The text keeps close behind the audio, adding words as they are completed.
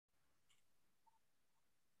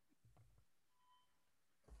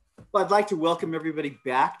Well, I'd like to welcome everybody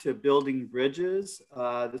back to Building Bridges.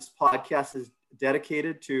 This podcast is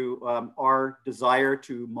dedicated to our desire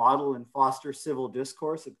to model and foster civil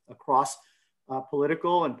discourse across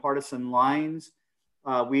political and partisan lines.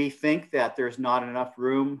 We think that there's not enough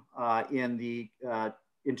room in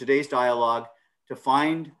today's dialogue to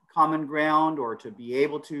find common ground or to be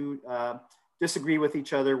able to disagree with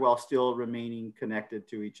each other while still remaining connected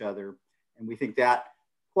to each other. And we think that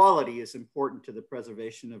quality is important to the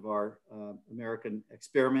preservation of our American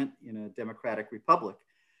experiment in a democratic republic.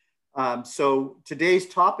 So today's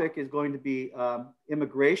topic is going to be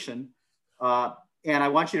immigration. And I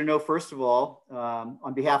want you to know, first of all,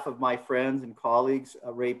 on behalf of my friends and colleagues,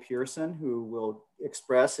 Ray Pearson, who will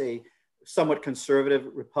express a somewhat conservative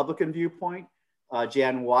Republican viewpoint,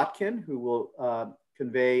 Jan Watkin, who will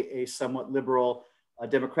convey a somewhat liberal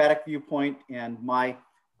Democratic viewpoint, and my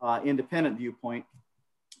independent viewpoint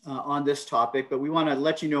on this topic. But we want to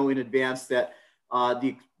let you know in advance that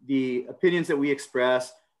the opinions that we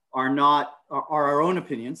express are our own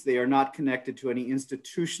opinions. They are not connected to any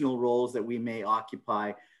institutional roles that we may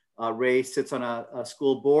occupy. Ray sits on a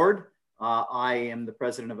school board. I am the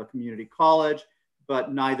president of a community college,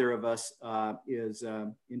 but neither of us is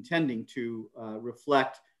intending to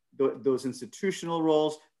reflect those institutional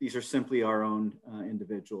roles. These are simply our own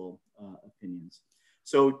individual opinions.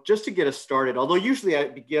 So just to get us started, although usually I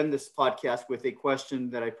begin this podcast with a question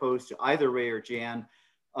that I pose to either Ray or Jan,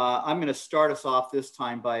 I'm going to start us off this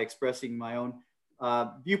time by expressing my own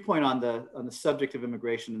viewpoint on the subject of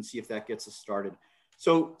immigration and see if that gets us started.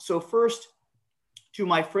 So first, to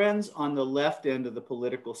my friends on the left end of the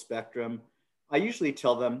political spectrum, I usually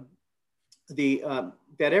tell them that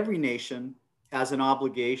every nation has an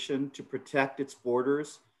obligation to protect its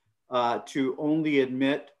borders, to only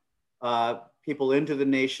admit people into the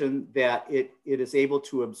nation that it is able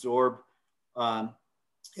to absorb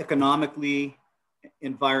economically,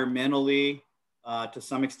 environmentally, to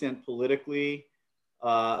some extent politically,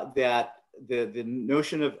 that the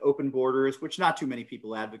notion of open borders, which not too many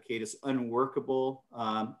people advocate, is unworkable.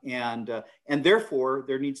 And therefore,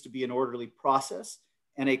 there needs to be an orderly process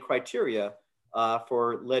and a criteria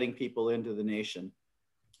for letting people into the nation,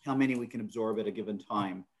 how many we can absorb at a given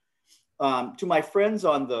time. To my friends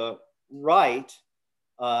on the right,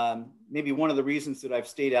 maybe one of the reasons that I've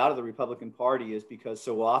stayed out of the Republican Party is because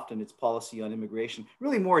so often its policy on immigration,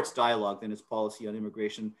 really more its dialogue than its policy on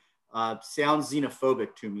immigration, sounds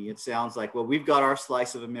xenophobic to me. It sounds like, well, we've got our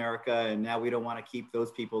slice of America, and now we don't want to keep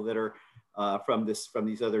those people that are from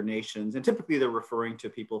these other nations. And typically they're referring to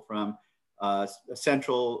people from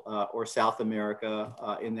Central or South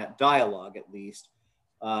America in that dialogue, at least.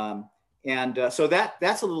 So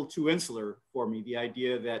that's a little too insular for me, the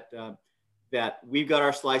idea that we've got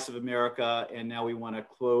our slice of America and now we want to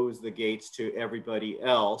close the gates to everybody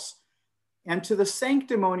else. And to the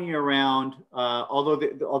sanctimony around,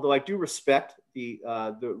 although I do respect the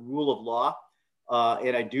rule of law,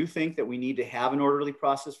 and I do think that we need to have an orderly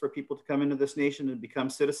process for people to come into this nation and become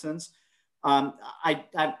citizens, I'm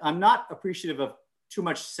not appreciative of too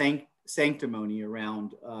much sanctimony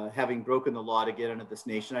around having broken the law to get into this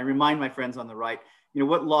nation. I remind my friends on the right,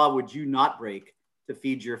 what law would you not break to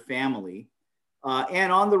feed your family?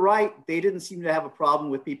 And on the right, they didn't seem to have a problem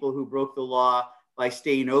with people who broke the law by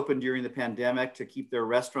staying open during the pandemic to keep their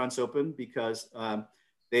restaurants open, because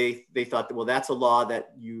they thought that, well, that's a law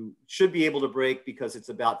that you should be able to break because it's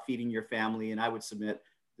about feeding your family. And I would submit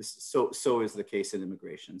so is the case in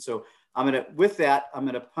immigration. So with that, I'm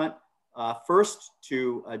going to punt first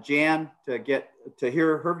to Jan to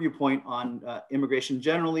hear her viewpoint on immigration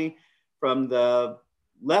generally from the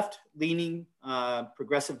left-leaning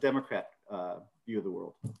progressive Democrat view of the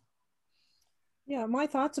world. Yeah, my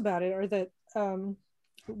thoughts about it are that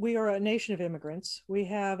we are a nation of immigrants. We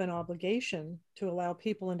have an obligation to allow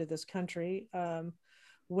people into this country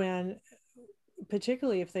when,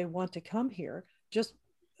 particularly if they want to come here, just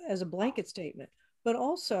as a blanket statement, but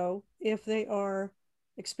also if they are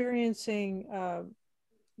experiencing,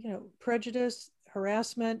 prejudice,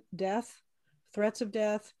 harassment, death, threats of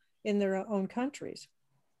death in their own countries.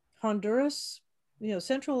 Honduras,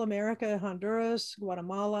 Central America, Honduras,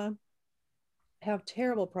 Guatemala have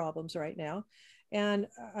terrible problems right now. And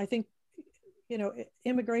I think,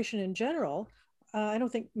 immigration in general, I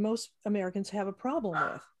don't think most Americans have a problem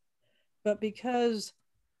with. But because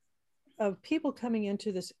of people coming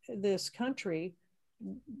into this country,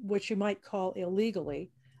 which you might call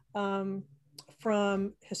illegally,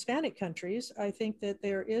 from Hispanic countries, I think that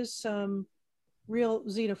there is some real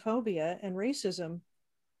xenophobia and racism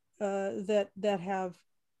that have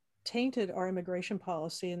tainted our immigration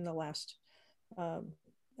policy in the last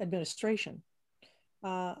administration.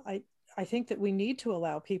 I think that we need to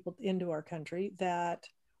allow people into our country that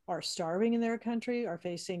are starving in their country, are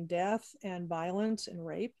facing death and violence and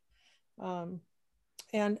rape.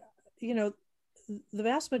 And, you know, the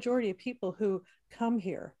vast majority of people who come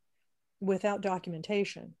here without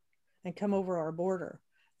documentation and come over our border,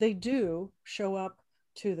 they do show up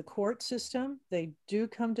to the court system. They do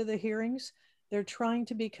come to the hearings. They're trying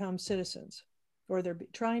to become citizens, or they're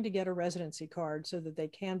trying to get a residency card so that they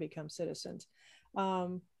can become citizens.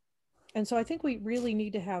 And so I think we really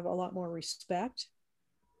need to have a lot more respect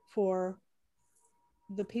for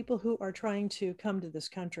the people who are trying to come to this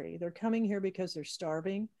country. They're coming here because they're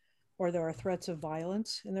starving, or there are threats of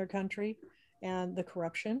violence in their country, and the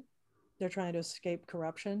corruption. They're trying to escape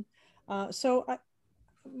corruption. My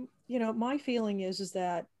feeling is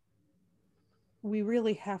that we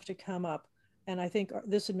really have to come up, and I think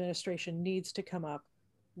this administration needs to come up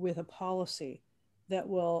with a policy that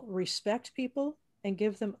will respect people and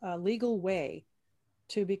give them a legal way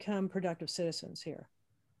to become productive citizens here.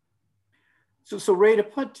 So Ray, to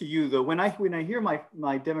put to you though, when I hear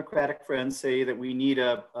my Democratic friends say that we need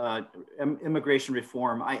immigration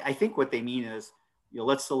reform, I think what they mean is,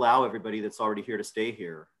 let's allow everybody that's already here to stay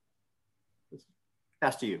here.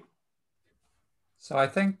 Pass to you. So I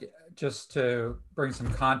think, just to bring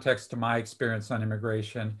some context to my experience on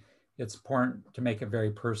immigration, it's important to make it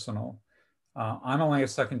very personal. I'm only a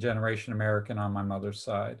second generation American on my mother's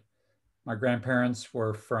side. My grandparents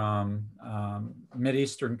were from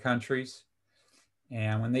Mideastern countries.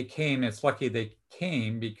 And when they came, it's lucky they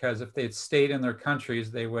came, because if they had stayed in their countries,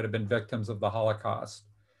 they would have been victims of the Holocaust,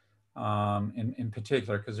 in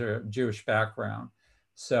particular, because they're a Jewish background.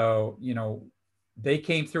 So, they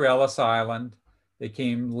came through Ellis Island. They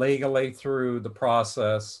came legally through the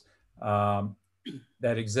process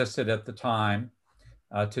that existed at the time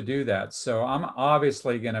to do that. So I'm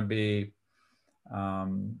obviously going to be,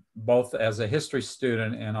 both as a history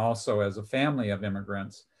student and also as a family of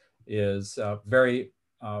immigrants, is very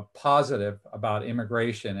positive about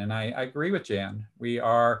immigration. And I agree with Jan. We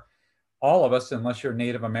are, all of us, unless you're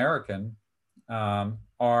Native American, come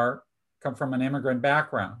from an immigrant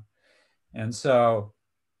background. And so,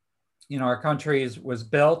 our country was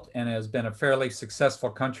built and has been a fairly successful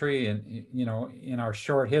country in our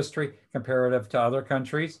short history comparative to other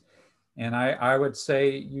countries. And I would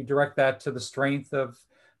say you direct that to the strength of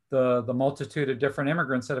the multitude of different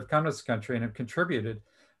immigrants that have come to this country and have contributed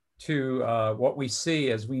to what we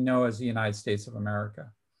see as we know as the United States of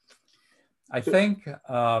America. I think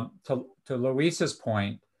to Luis's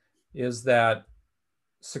point is that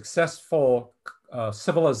successful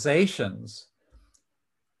civilizations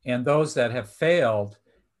and those that have failed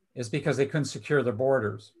is because they couldn't secure their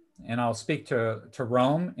borders. And I'll speak to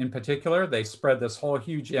Rome in particular. They spread this whole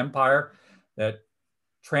huge empire that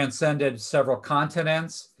transcended several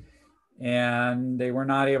continents, and they were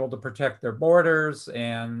not able to protect their borders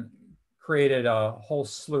and created a whole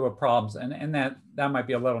slew of problems. And that might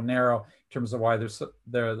be a little narrow in terms of why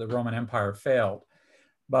the Roman Empire failed.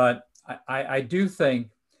 But I do think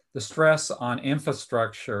the stress on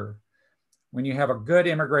infrastructure, when you have a good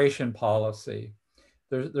immigration policy,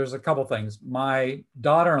 there's a couple things. My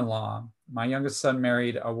daughter-in-law, my youngest son,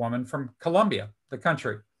 married a woman from Colombia, the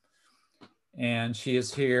country. And she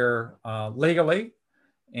is here legally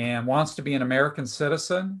and wants to be an American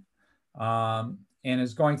citizen, and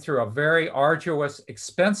is going through a very arduous,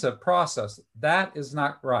 expensive process. That is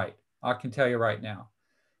not right. I can tell you right now.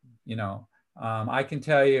 I can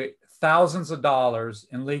tell you thousands of dollars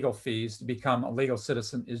in legal fees to become a legal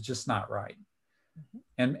citizen is just not right.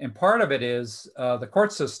 And part of it is the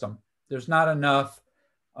court system. There's not enough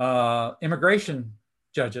immigration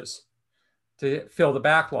judges to fill the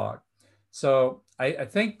backlog. So I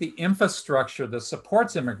think the infrastructure that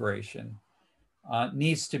supports immigration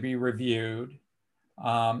needs to be reviewed.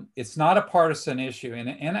 It's not a partisan issue.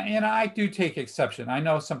 And I do take exception. I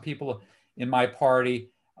know some people in my party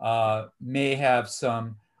may have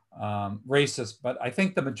some racist, but I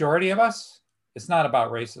think the majority of us, it's not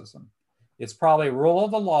about racism. It's probably rule of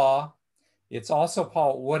the law. It's also,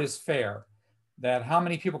 Paul, what is fair, that how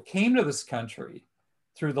many people came to this country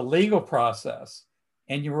through the legal process,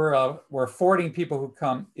 and you were affording people who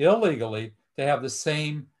come illegally to have the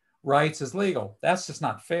same rights as legal. That's just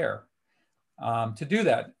not fair. To do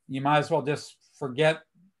that, you might as well just forget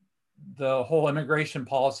the whole immigration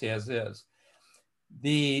policy as is.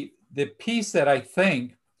 The piece that I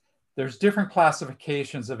think, there's different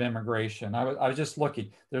classifications of immigration. I was just looking.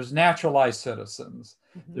 There's naturalized citizens.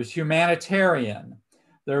 Mm-hmm. There's humanitarian.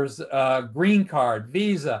 There's green card,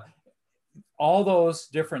 visa, all those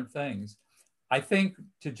different things. I think,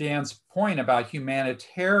 to Jan's point about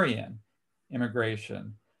humanitarian,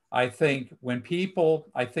 immigration. I think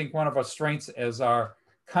I think one of our strengths as our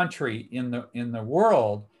country in the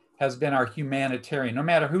world has been our humanitarian, no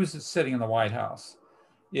matter who's sitting in the White House.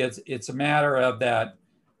 It's a matter of that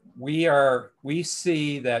we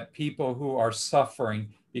see that people who are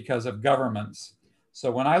suffering because of governments.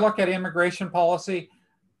 So when I look at immigration policy,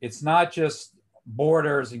 it's not just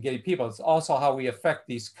borders and getting people, it's also how we affect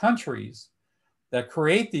these countries that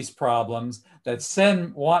create these problems that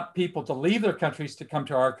want people to leave their countries to come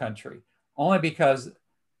to our country, only because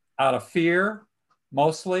out of fear,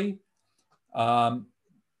 mostly,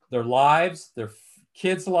 their lives, their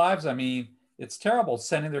kids' lives. I mean, it's terrible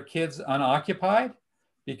sending their kids unoccupied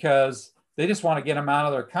because they just want to get them out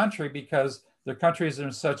of their country because their countries are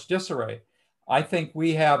in such disarray. I think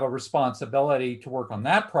we have a responsibility to work on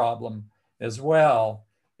that problem as well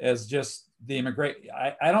as just the immigration.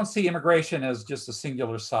 I don't see immigration as just a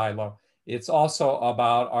singular silo. It's also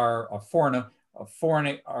about our foreign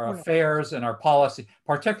affairs and our policy,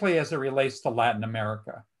 particularly as it relates to Latin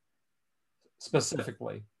America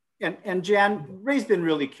specifically. And Jan, Ray's been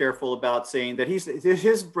really careful about saying that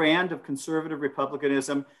his brand of conservative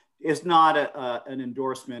republicanism is not an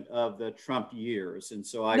endorsement of the Trump years. And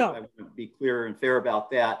so I want to be clear and fair about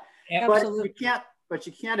that. Absolutely. But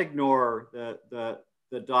you can't ignore the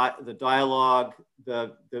dialogue,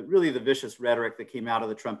 really the vicious rhetoric that came out of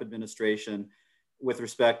the Trump administration with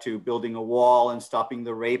respect to building a wall and stopping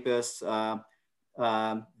the rapists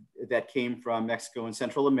that came from Mexico and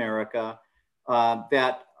Central America.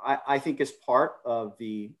 That I think is part of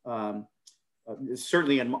the,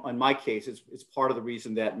 certainly in my case, it's part of the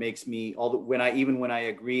reason that makes me, when I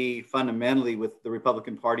agree fundamentally with the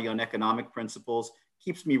Republican Party on economic principles,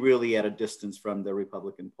 keeps me really at a distance from the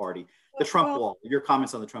Republican Party. The Trump wall, your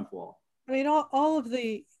comments on the Trump wall. I mean, all of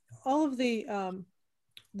the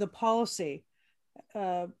policy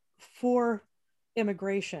for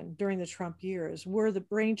immigration during the Trump years were the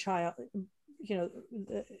brainchild,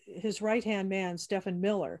 his right-hand man, Stephen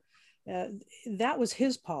Miller. That was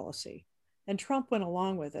his policy, and Trump went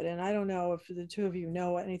along with it. And I don't know if the two of you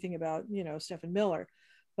know anything about, Stephen Miller,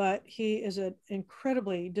 but he is an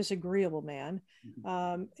incredibly disagreeable man,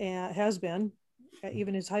 and has been.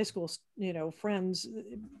 Even his high school, friends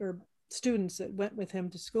or students that went with him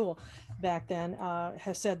to school back then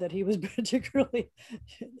has said that he was particularly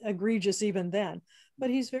egregious even then.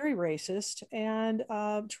 But he's very racist, and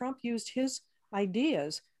Trump used his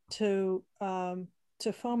ideas to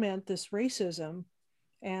foment this racism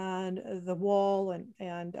and the wall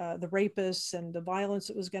and the rapists and the violence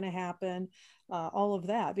that was going to happen, all of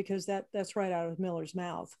that, because that's right out of Miller's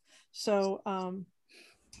mouth. So,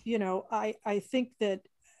 I think that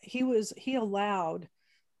he allowed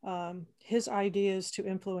his ideas to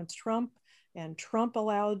influence Trump, and Trump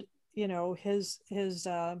allowed, his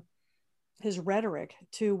rhetoric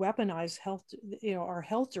to weaponize health, our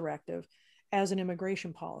health directive as an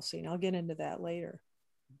immigration policy. And I'll get into that later.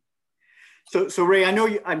 So Ray,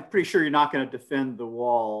 I'm pretty sure you're not going to defend the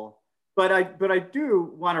wall, but I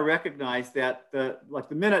do want to recognize that the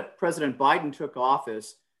minute President Biden took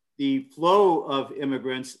office, the flow of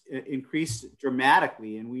immigrants increased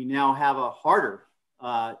dramatically, and we now have a harder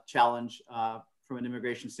challenge from an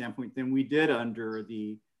immigration standpoint than we did under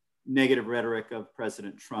the negative rhetoric of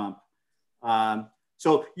President Trump.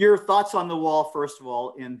 So your thoughts on the wall, first of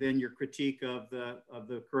all, and then your critique of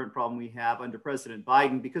the current problem we have under President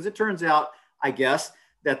Biden, because it turns out, I guess,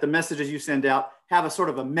 that the messages you send out have a sort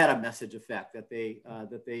of a meta message effect, that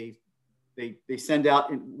they send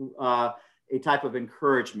out a type of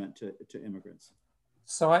encouragement to immigrants.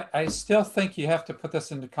 So I still think you have to put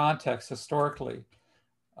this into context historically.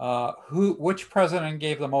 Which president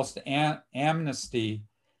gave the most amnesty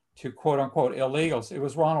to quote unquote illegals? It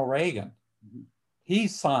was Ronald Reagan. Mm-hmm. He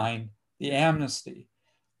signed the amnesty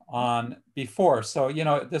on before. So,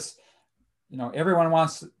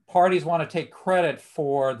 parties want to take credit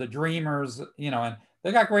for the dreamers, and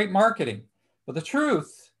they got great marketing. But the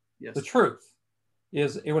truth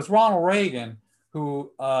is it was Ronald Reagan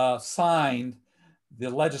who signed the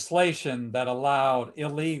legislation that allowed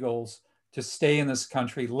illegals to stay in this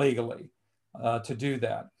country legally, to do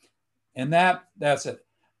that. And that's it.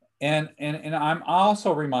 And I'm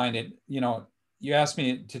also reminded, you asked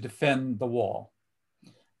me to defend the wall.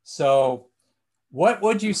 So what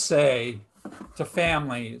would you say to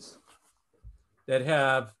families that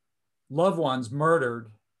have loved ones murdered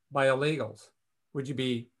by illegals? Would you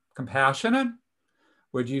be compassionate?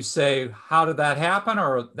 Would you say, how did that happen?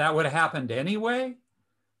 Or that would have happened anyway?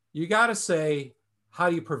 You got to say, how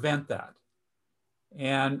do you prevent that?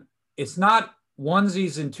 And it's not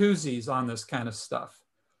onesies and twosies on this kind of stuff.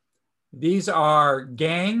 These are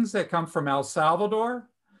gangs that come from El Salvador.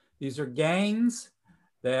 These are gangs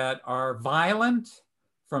that are violent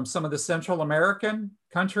from some of the Central American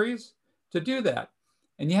countries to do that.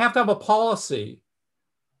 And you have to have a policy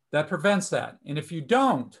that prevents that. And if you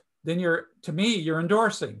don't, then to me, you're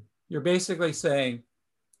endorsing. You're basically saying,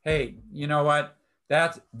 hey, you know what?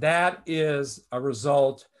 That is a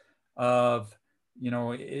result of,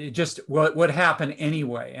 it just would happen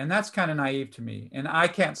anyway. And that's kind of naive to me. And I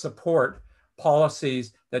can't support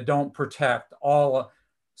policies that don't protect all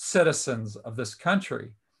citizens of this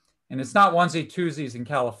country. And it's not onesie twosies in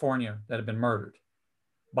California that have been murdered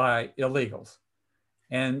by illegals.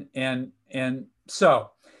 And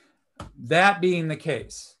so that being the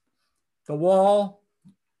case, the wall,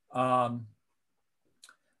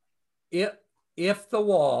 if the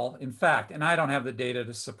wall, in fact, and I don't have the data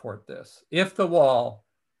to support this, if the wall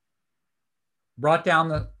brought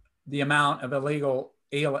down the amount of illegal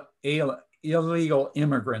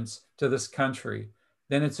immigrants to this country,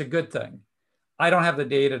 then it's a good thing. I don't have the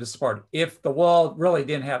data to support it. If the wall really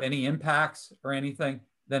didn't have any impacts or anything,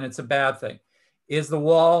 then it's a bad thing. Is the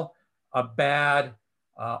wall a bad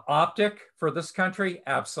optic for this country?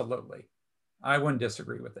 Absolutely. I wouldn't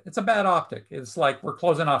disagree with it. It's a bad optic. It's like we're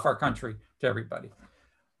closing off our country to everybody.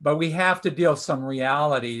 But we have to deal with some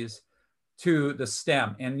realities to the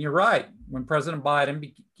stem. And you're right. When President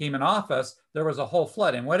Biden came in office, there was a whole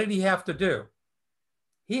flood. And what did he have to do?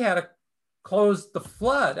 He had to close the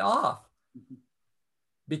flood off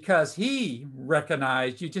because he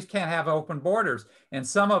recognized you just can't have open borders. And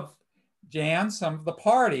some of the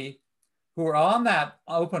party who were on that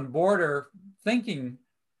open border thinking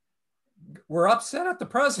were upset at the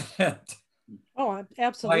president. Oh,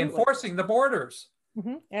 absolutely. By enforcing the borders.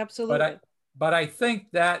 Mm-hmm, absolutely. But I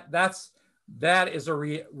think that is a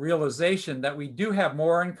realization that we do have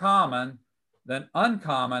more in common than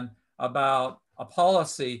uncommon about a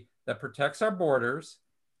policy that protects our borders,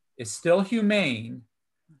 is still humane,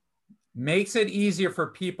 makes it easier for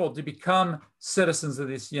people to become citizens of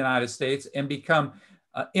this United States and become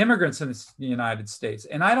immigrants in the United States.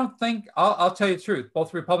 And I don't think, I'll tell you the truth,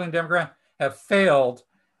 both Republican and Democrat have failed,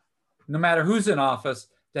 no matter who's in office,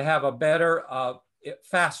 to have a better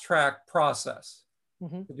fast track process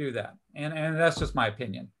to do that. And that's just my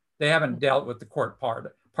opinion. They haven't dealt with the court part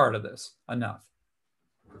of this enough.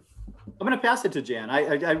 I'm going to pass it to Jan.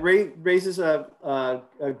 I raises a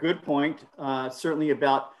good point, certainly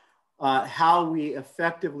about how we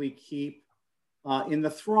effectively keep in the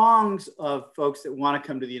throngs of folks that want to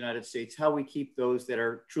come to the United States, how we keep those that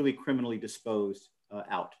are truly criminally disposed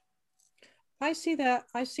out. I see that.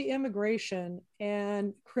 I see immigration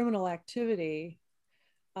and criminal activity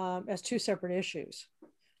as two separate issues.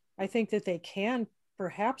 I think that they can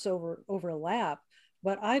perhaps overlap,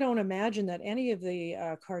 but I don't imagine that any of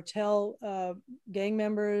the cartel gang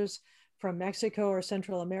members from Mexico or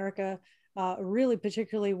Central America really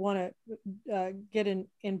particularly want to get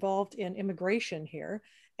involved in immigration here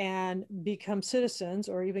and become citizens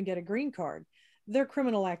or even get a green card. Their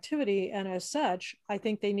criminal activity, and as such, I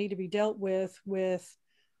think they need to be dealt with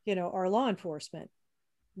our law enforcement.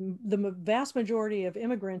 The vast majority of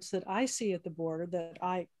immigrants that I see at the border that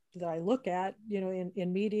I look at,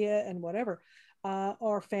 in media and whatever,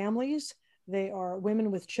 are families. They are women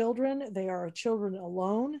with children. They are children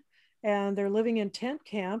alone, and they're living in tent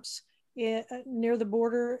camps near the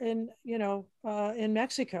border in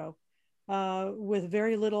Mexico, with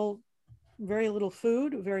very little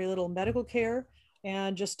food, very little medical care,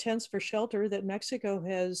 and just tents for shelter that Mexico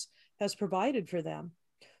has provided for them.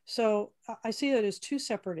 So I see that as two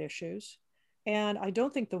separate issues, and I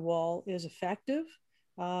don't think the wall is effective.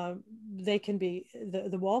 The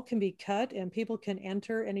wall can be cut, and people can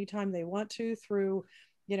enter anytime they want to through,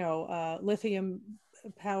 lithium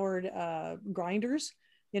powered grinders,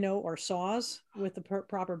 or saws with the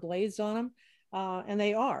proper blades on them, and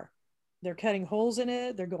they're cutting holes in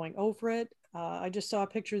it. They're going over it. I just saw a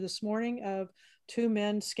picture this morning of two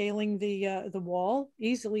men scaling the wall,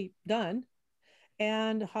 easily done,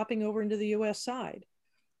 and hopping over into the U.S. side.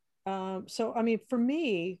 So, I mean, for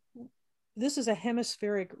me, this is a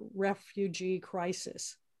hemispheric refugee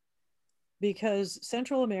crisis because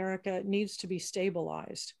Central America needs to be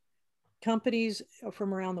stabilized. Companies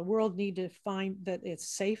from around the world need to find that it's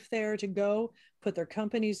safe there to go, put their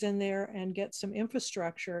companies in there, and get some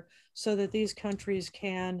infrastructure so that these countries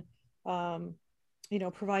can,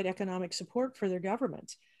 provide economic support for their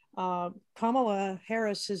governments. Kamala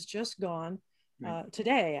Harris has just gone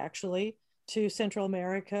today, actually, to Central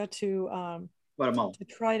America to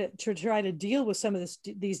try to deal with some of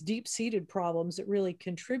these deep-seated problems that really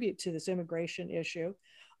contribute to this immigration issue.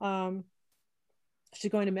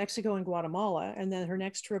 She's going to Mexico and Guatemala, and then her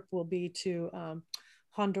next trip will be to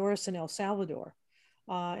Honduras and El Salvador.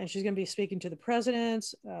 And she's going to be speaking to the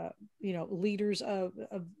presidents, leaders of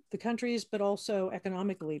the countries, but also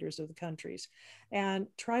economic leaders of the countries, and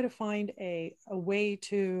try to find a way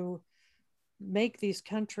to make these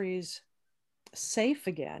countries safe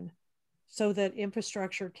again so that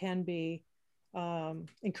infrastructure can be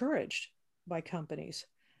encouraged by companies.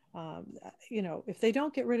 If they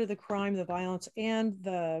don't get rid of the crime, the violence, and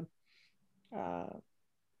the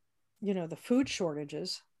food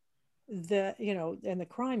shortages, and the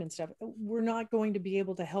crime and stuff, we're not going to be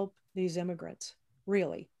able to help these immigrants,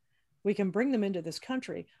 really. We can bring them into this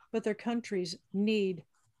country, but their countries need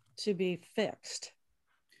to be fixed.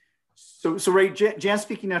 So Ray, Jan,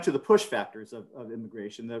 speaking now to the push factors of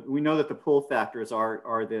immigration, we know that the pull factors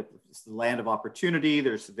are the land of opportunity.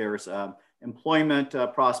 There's employment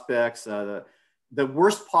prospects. The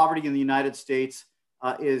worst poverty in the United States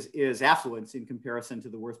is affluence in comparison to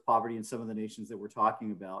the worst poverty in some of the nations that we're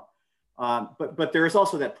talking about. But there is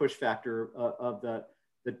also that push factor of the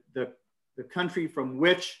country from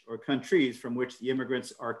which, or countries from which the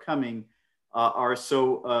immigrants are coming are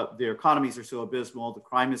so, their economies are so abysmal, the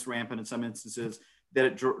crime is rampant in some instances, that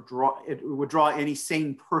it would draw any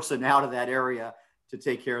sane person out of that area to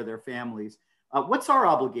take care of their families. What's our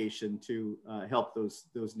obligation to help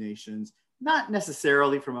those nations, not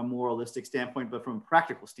necessarily from a moralistic standpoint, but from a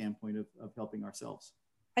practical standpoint of helping ourselves?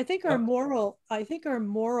 I think our moral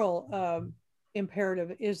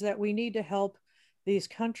imperative is that we need to help these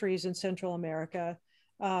countries in Central America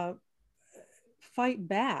fight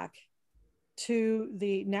back to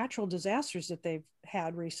the natural disasters that they've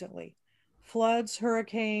had recently. Floods,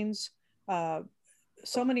 hurricanes,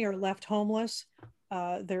 so many are left homeless.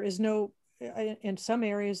 There is no, in some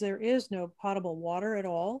areas, there is no potable water at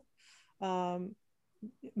all.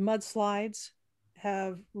 Mudslides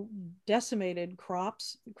have decimated crop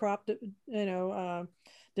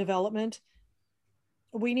development.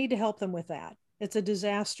 We need to help them with that. It's a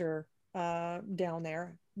disaster down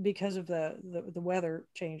there because of the weather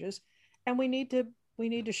changes, and we need to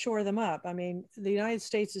shore them up. I mean, the United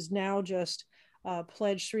States is now just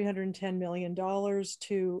pledged $310 million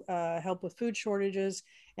to help with food shortages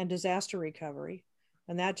and disaster recovery,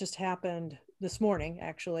 and that just happened this morning,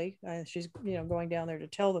 actually. She's going down there to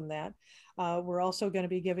tell them that. We're also going to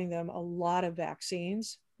be giving them a lot of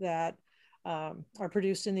vaccines that are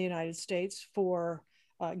produced in the United States for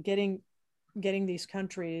getting these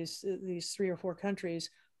countries, these 3 or 4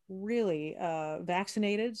 countries, really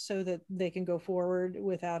vaccinated so that they can go forward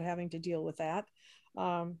without having to deal with that.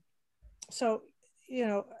 So,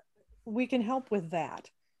 we can help with that.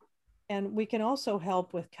 And we can also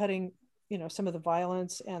help with cutting, some of the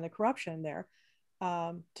violence and the corruption there,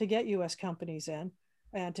 to get U.S. companies in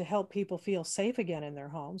and to help people feel safe again in their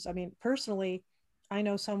homes. I mean, personally, I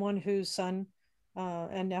know someone whose son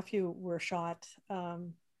and nephew were shot,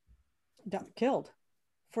 killed,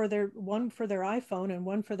 one for their iPhone and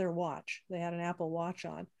one for their watch. They had an Apple Watch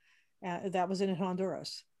on. That was in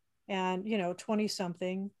Honduras. And,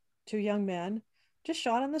 20-something, 2 young men just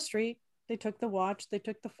shot on the street. They took the watch, they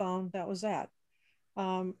took the phone. That was that.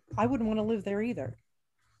 I wouldn't want to live there either.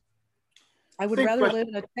 I would rather live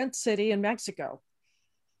in a tent city in Mexico.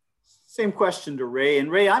 Same question to Ray. And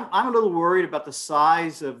Ray, I'm a little worried about the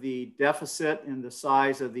size of the deficit and the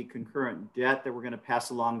size of the concurrent debt that we're going to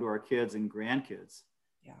pass along to our kids and grandkids.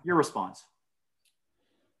 Yeah. Your response?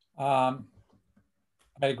 I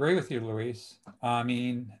agree with you, Luis. I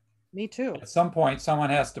mean, me too. At some point,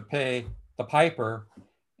 someone has to pay the piper,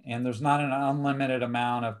 and there's not an unlimited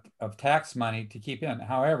amount of tax money to keep in.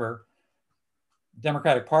 However,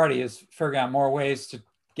 Democratic Party is figuring out more ways to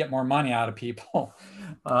get more money out of people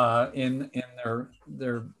in their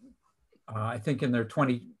I think in their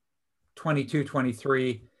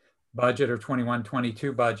 2022-23 budget or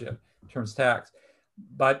 21-22 budget in terms of tax.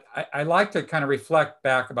 But I like to kind of reflect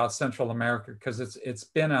back about Central America, because it's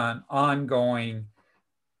been an ongoing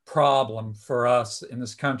problem for us in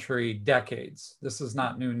this country decades. This is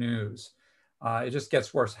not new news. It just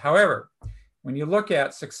gets worse. However, when you look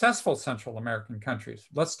at successful Central American countries,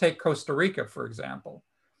 let's take Costa Rica, for example.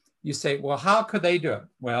 You say, well, how could they do it?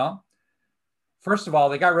 Well, first of all,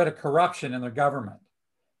 they got rid of corruption in their government.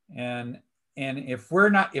 And if we're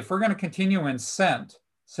going to continue to incent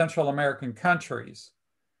Central American countries,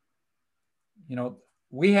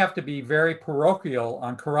 we have to be very parochial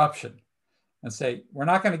on corruption and say, we're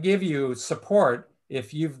not going to give you support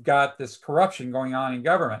if you've got this corruption going on in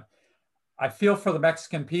government. I feel for the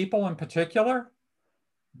Mexican people in particular,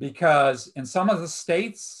 because in some of the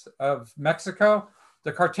states of Mexico,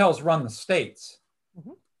 the cartels run the states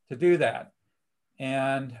to do that.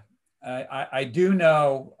 And I do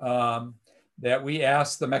know that we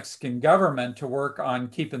asked the Mexican government to work on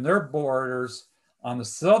keeping their borders on the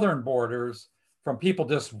southern borders from people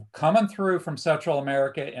just coming through from Central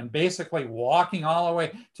America and basically walking all the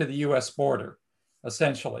way to the US border,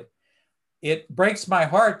 essentially. It breaks my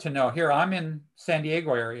heart to know here, I'm in San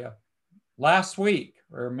Diego area. Last week,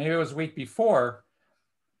 or maybe it was a week before,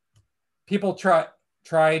 people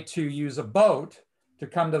tried to use a boat to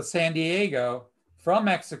come to San Diego from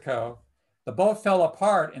Mexico. The boat fell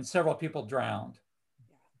apart and several people drowned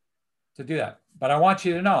to do that. But I want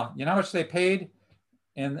you to know how much they paid?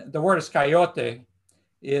 And the word is coyote,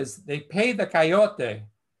 is they paid the coyote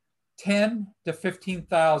 10 to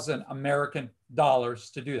 15,000 American dollars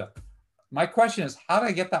to do that. My question is, how do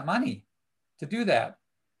I get that money to do that?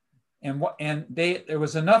 And there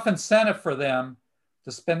was enough incentive for them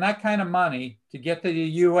to spend that kind of money to get to the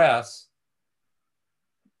US.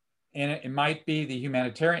 And it might be the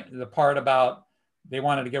humanitarian, the part about they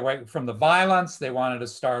wanted to get away from the violence, they wanted to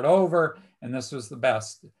start over, and this was the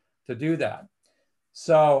best to do that.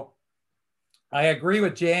 So I agree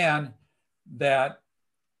with Jan that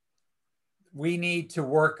we need to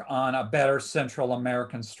work on a better Central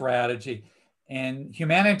American strategy. And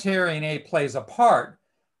humanitarian aid plays a part,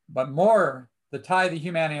 but more the tie to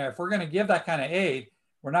humanitarian. If we're going to give that kind of aid,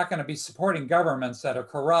 we're not going to be supporting governments that are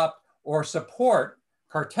corrupt or support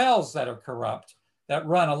cartels that are corrupt, that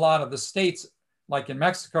run a lot of the states, like in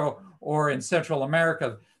Mexico or in Central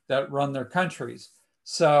America, that run their countries.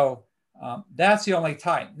 So that's the only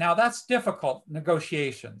tie. Now, that's difficult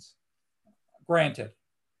negotiations, granted.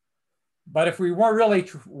 But if we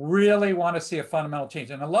really want to see a fundamental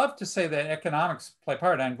change, and I love to say that economics play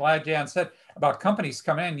part, and I'm glad Jan said about companies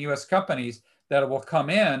coming in, US companies that will come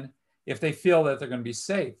in if they feel that they're going to be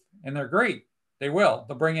safe. And they're great. They will.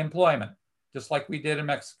 They'll bring employment, just like we did in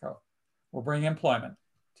Mexico. We'll bring employment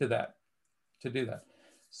to that, to do that.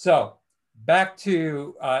 So back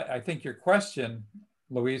to, I think your question,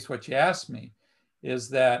 Louise, what you asked me, is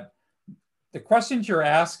that the questions you're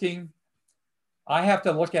asking, I have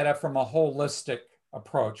to look at it from a holistic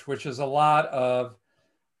approach, which is a lot of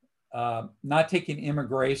not taking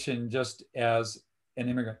immigration just as an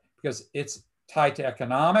immigrant, because it's tied to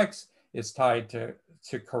economics, it's tied to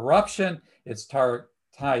corruption, it's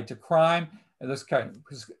tied to crime, and this kind.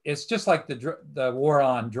 It's just like the war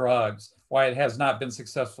on drugs, why it has not been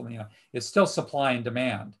successful. It's still supply and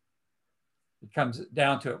demand. It comes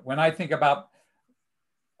down to it. When I think about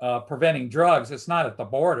preventing drugs, it's not at the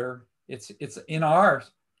border. It's in our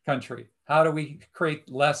country. How do we create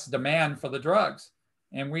less demand for the drugs?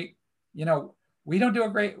 And we don't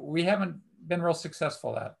do we haven't been real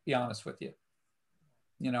successful at, to be honest with you.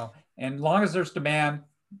 And as long as there's demand,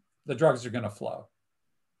 the drugs are going to flow.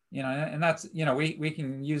 And that's, we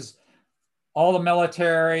can use all the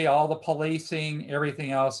military, all the policing,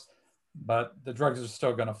 everything else, but the drugs are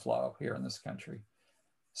still going to flow here in this country.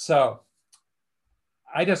 So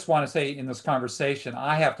I just want to say in this conversation,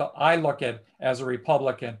 I look at, as a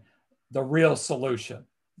Republican, the real solution,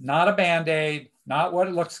 not a Band-Aid, not what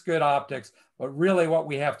it looks good optics, but really what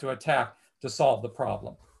we have to attack to solve the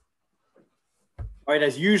problem. All right,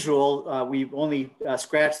 as usual, we've only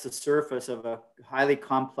scratched the surface of a highly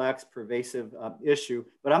complex, pervasive issue,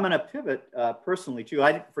 but I'm going to pivot personally too.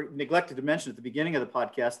 I neglected to mention at the beginning of the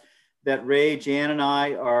podcast that Ray, Jan, and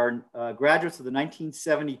I are graduates of the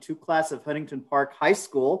 1972 class of Huntington Park High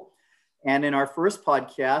School. And in our first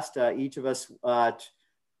podcast, each of us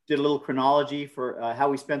did a little chronology for how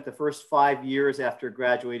we spent the first 5 years after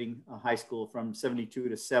graduating high school from 72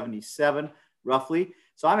 to 77, roughly.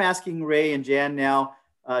 So I'm asking Ray and Jan now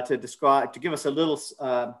to give us a little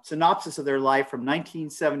synopsis of their life from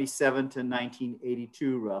 1977 to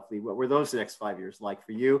 1982, roughly. What were those next 5 years like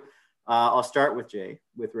for you? I'll start with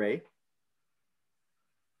Ray.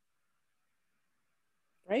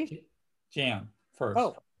 Ray? Jan first.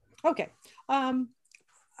 Oh, okay. Well,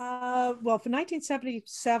 for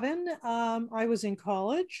 1977, I was in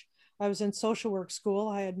college. I was in social work school.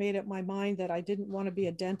 I had made up my mind that I didn't want to be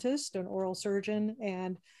a dentist, an oral surgeon,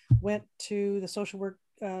 and went to the social work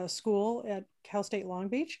school at Cal State Long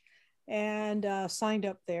Beach and signed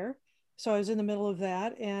up there. So I was in the middle of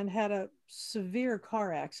that and had a severe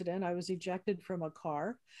car accident. I was ejected from a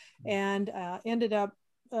car and ended up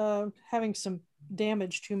having some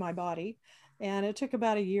damage to my body. And it took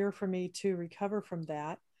about a year for me to recover from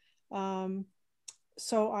that.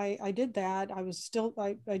 So I did that.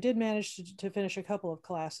 I did manage to finish a couple of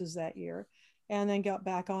classes that year and then got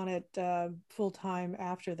back on it full time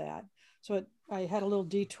after that. So I had a little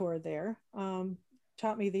detour there,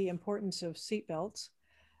 taught me the importance of seatbelts.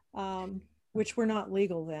 which were not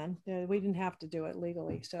legal then. We didn't have to do it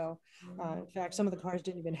legally. So in fact, some of the cars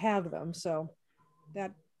didn't even have them. So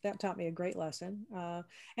that taught me a great lesson.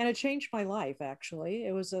 And it changed my life, actually.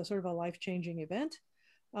 It was a sort of a life-changing event.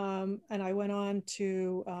 And I went on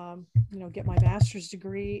to, get my master's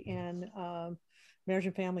degree in marriage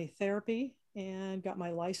and family therapy and got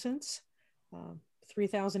my license.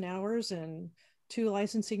 3,000 hours and 2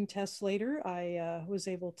 licensing tests later, I was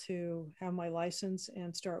able to have my license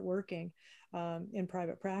and start working in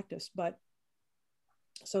private practice. But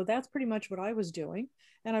so that's pretty much what I was doing.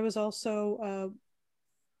 And I was also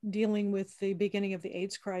dealing with the beginning of the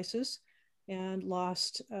AIDS crisis and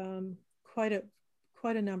lost quite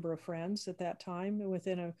a number of friends at that time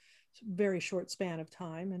within a very short span of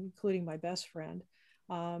time, including my best friend,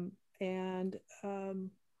 and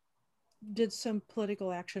did some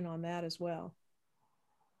political action on that as well.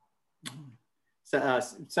 So,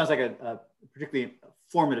 sounds like a particularly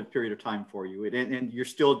formative period of time for you, and you're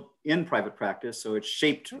still in private practice, so it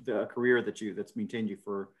shaped the career that's maintained you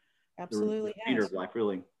for absolutely the remainder of life,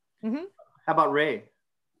 really. Mm-hmm. How about Ray?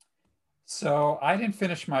 So I didn't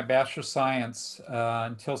finish my Bachelor of Science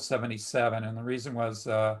until 77, and the reason was,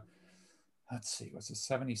 let's see, was it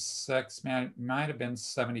 76? Man, it might have been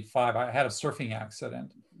 75. I had a surfing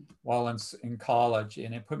accident while in college,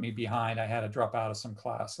 and it put me behind. I had to drop out of some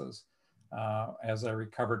classes as I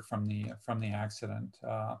recovered from the accident.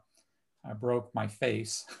 I broke my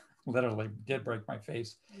face, literally did break my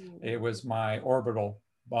face. It was my orbital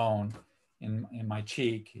bone in my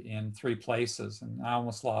cheek in 3 places, and I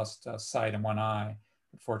almost lost sight in one eye.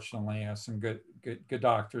 Fortunately, some good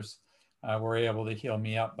doctors were able to heal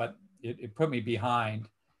me up, but it put me behind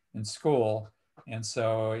in school, and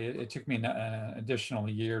so it took me an additional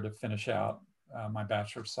year to finish out my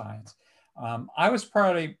Bachelor of Science. I was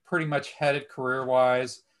probably pretty much headed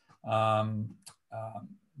career-wise,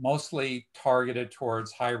 mostly targeted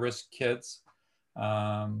towards high-risk kids,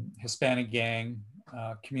 Hispanic gang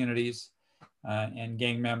communities, and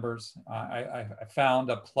gang members. I found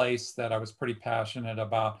a place that I was pretty passionate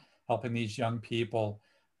about helping these young people,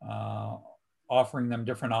 offering them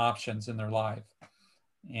different options in their life.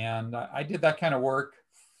 And I did that kind of work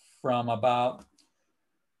from about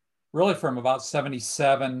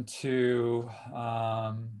 77 to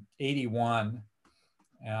 81.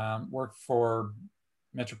 Worked for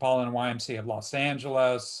Metropolitan YMCA of Los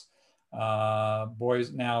Angeles, now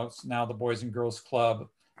the Boys and Girls Club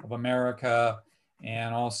of America,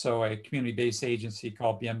 and also a community-based agency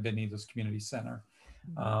called Bienvenidos Community Center.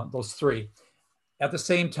 Those 3. At the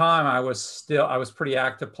same time, I was pretty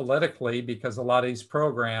active politically because a lot of these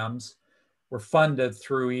programs were funded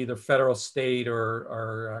through either federal, state,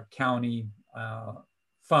 or county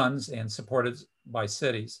funds and supported by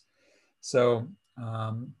cities. So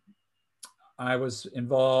I was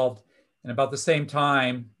involved, and about the same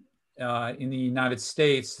time in the United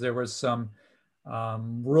States, there was some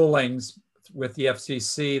rulings with the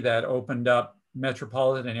FCC that opened up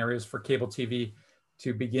metropolitan areas for cable TV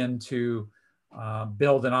to begin to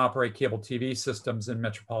build and operate cable TV systems in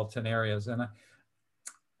metropolitan areas. And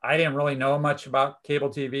I didn't really know much about cable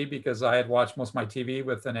TV because I had watched most of my TV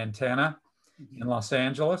with an antenna in Los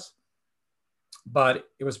Angeles. But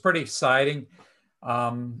it was pretty exciting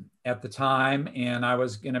at the time. And I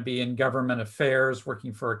was going to be in government affairs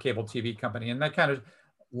working for a cable TV company. And that kind of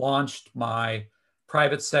launched my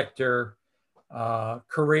private sector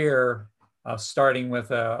career, starting with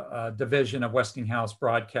a division of Westinghouse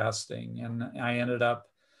Broadcasting. And I ended up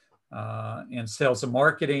in sales and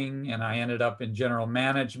marketing, and I ended up in general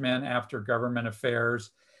management after government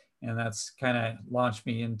affairs. And that's kind of launched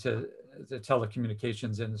me into the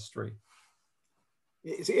telecommunications industry.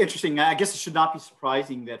 It's interesting. I guess it should not be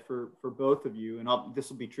surprising that for both of you, and this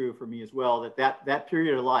will be true for me as well, that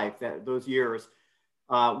period of life, those years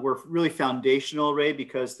were really foundational, Ray,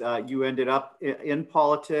 because you ended up in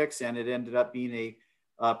politics, and it ended up being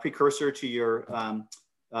a precursor to your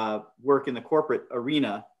work in the corporate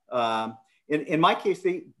arena. In my case,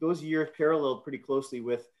 those years paralleled pretty closely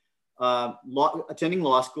with attending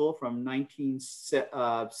law school from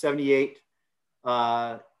 1978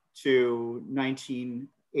 to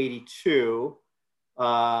 1982,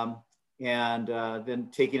 and then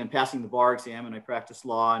taking and passing the bar exam, and I practiced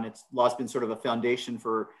law, and law's been sort of a foundation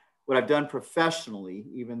for what I've done professionally,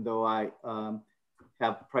 even though I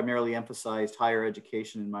have primarily emphasized higher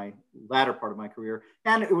education in my latter part of my career.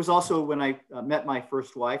 And it was also when I met my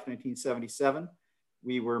first wife in 1977.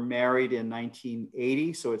 We were married in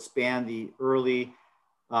 1980, so it spanned the early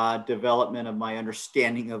development of my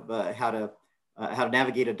understanding of how to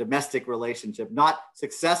navigate a domestic relationship. Not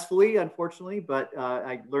successfully, unfortunately, but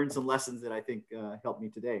I learned some lessons that I think helped me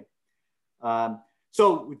today.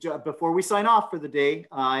 So before we sign off for the day,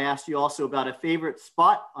 I asked you also about a favorite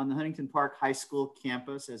spot on the Huntington Park High School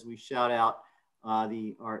campus as we shout out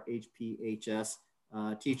our HPHS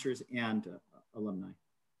teachers and alumni.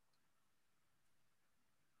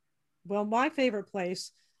 Well, my favorite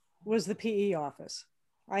place was the PE office.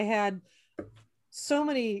 I had so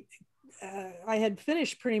many, I had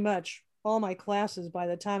finished pretty much all my classes by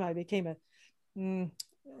the time I became a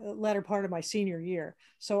latter part of my senior year.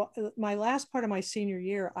 So my last part of my senior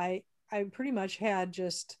year, I pretty much had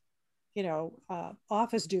just,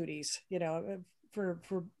 office duties,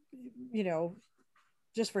 for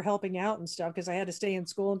just for helping out and stuff, because I had to stay in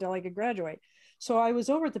school until I could graduate. So I was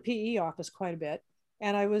over at the PE office quite a bit.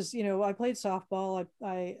 And I was, I played softball.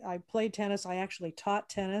 I played tennis. I actually taught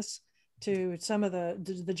tennis to some of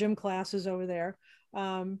the gym classes over there,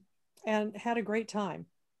 and had a great time.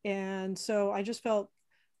 And so I just felt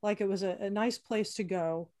like it was a nice place to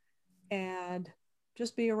go and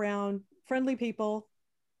just be around friendly people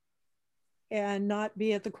and not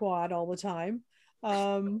be at the quad all the time.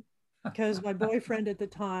 Because my boyfriend at the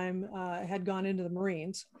time had gone into the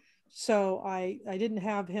Marines. So I didn't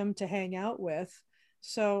have him to hang out with.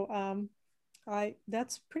 So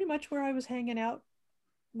that's pretty much where I was hanging out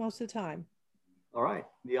most of the time. All right.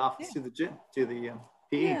 The office to the gym, to the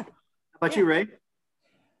PE. Yeah. How about you, Ray?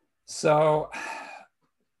 So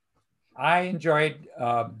I enjoyed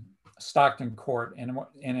Stockton Court, and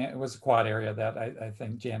it was a quad area that I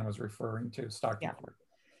think Jan was referring to, Stockton Court.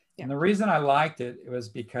 Yeah. And the reason I liked it was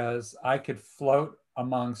because I could float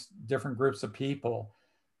amongst different groups of people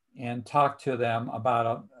and talk to them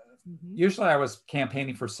about usually I was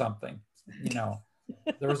campaigning for something,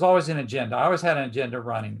 there was always an agenda. I always had an agenda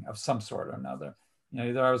running of some sort or another.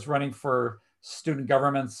 Either I was running for student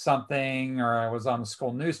government something, or I was on the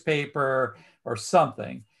school newspaper or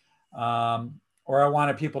something, or I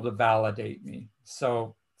wanted people to validate me.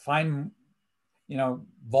 So find,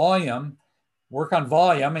 volume, work on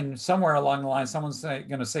volume, and somewhere along the line, someone's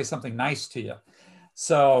going to say something nice to you.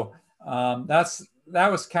 So that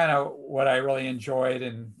was kind of what I really enjoyed,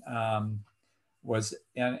 and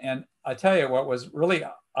and I tell you what was really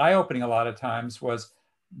eye-opening a lot of times was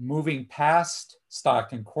moving past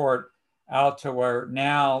Stockton Court out to where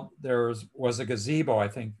now was a gazebo, I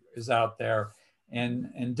think, is out there,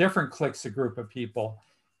 and different cliques, a group of people.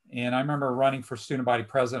 And I remember running for student body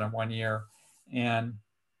president one year, and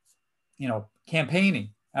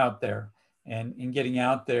campaigning out there and getting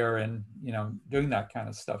out there and doing that kind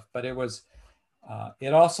of stuff. But it was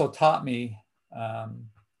it also taught me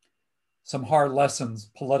some hard lessons,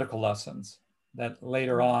 political lessons, that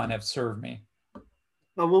later on have served me.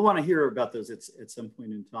 Well, we'll want to hear about those at some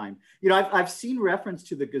point in time. I've seen reference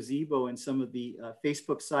to the gazebo in some of the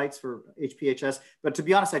Facebook sites for HPHS, but to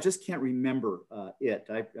be honest, I just can't remember it.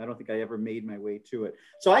 I don't think I ever made my way to it.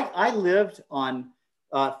 So I lived on,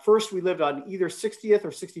 first we lived on either 60th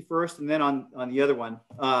or 61st, and then on the other one.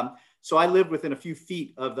 So I lived within a few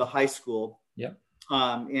feet of the high school. Yep.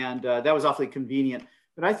 And that was awfully convenient.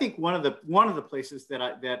 But I think one of the places that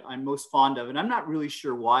I'm most fond of, and I'm not really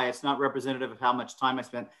sure why, it's not representative of how much time I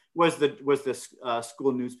spent, was this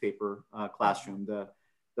school newspaper classroom.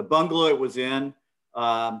 The bungalow it was in,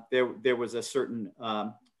 there was a certain,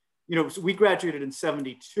 so we graduated in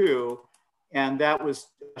 '72, and that was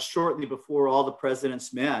shortly before all the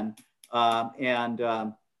President's Men, and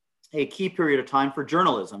a key period of time for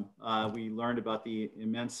journalism. We learned about the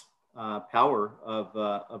immense power of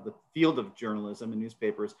the field of journalism and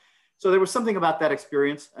newspapers. So there was something about that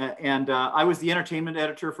experience. And I was the entertainment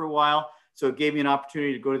editor for a while. So it gave me an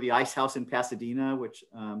opportunity to go to the Ice House in Pasadena, which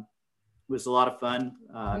was a lot of fun.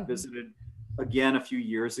 Visited again a few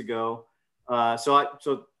years ago. So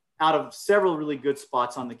out of several really good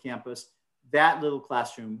spots on the campus, that little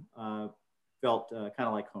classroom felt kind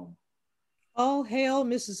of like home. All hail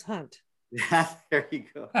Mrs. Hunt. There you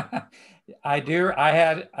go. I do. I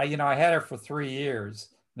had her for 3 years,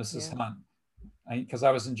 Mrs. Hunt, because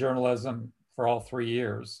I was in journalism for all 3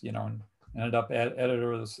 years, and ended up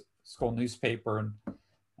editor of the school newspaper. And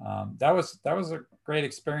that was a great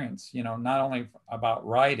experience, not only about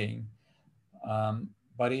writing,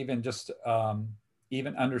 but even just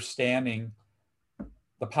even understanding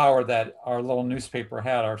the power that our little newspaper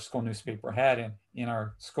had, our school newspaper had in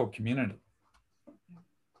our school community.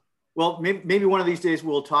 Well, maybe one of these days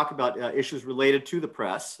we'll talk about issues related to the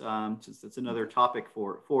press, since that's another topic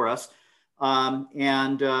for us.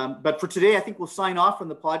 But for today, I think we'll sign off from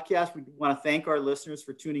the podcast. We want to thank our listeners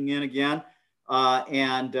for tuning in again.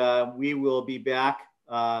 We will be back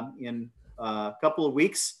in a couple of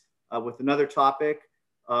weeks with another topic.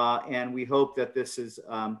 And we hope that this is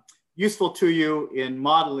useful to you in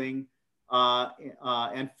modeling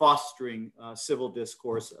and fostering civil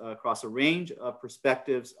discourse across a range of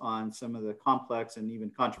perspectives on some of the complex and even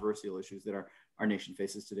controversial issues that our nation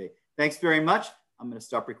faces today. Thanks very much. I'm going to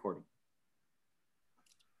stop recording.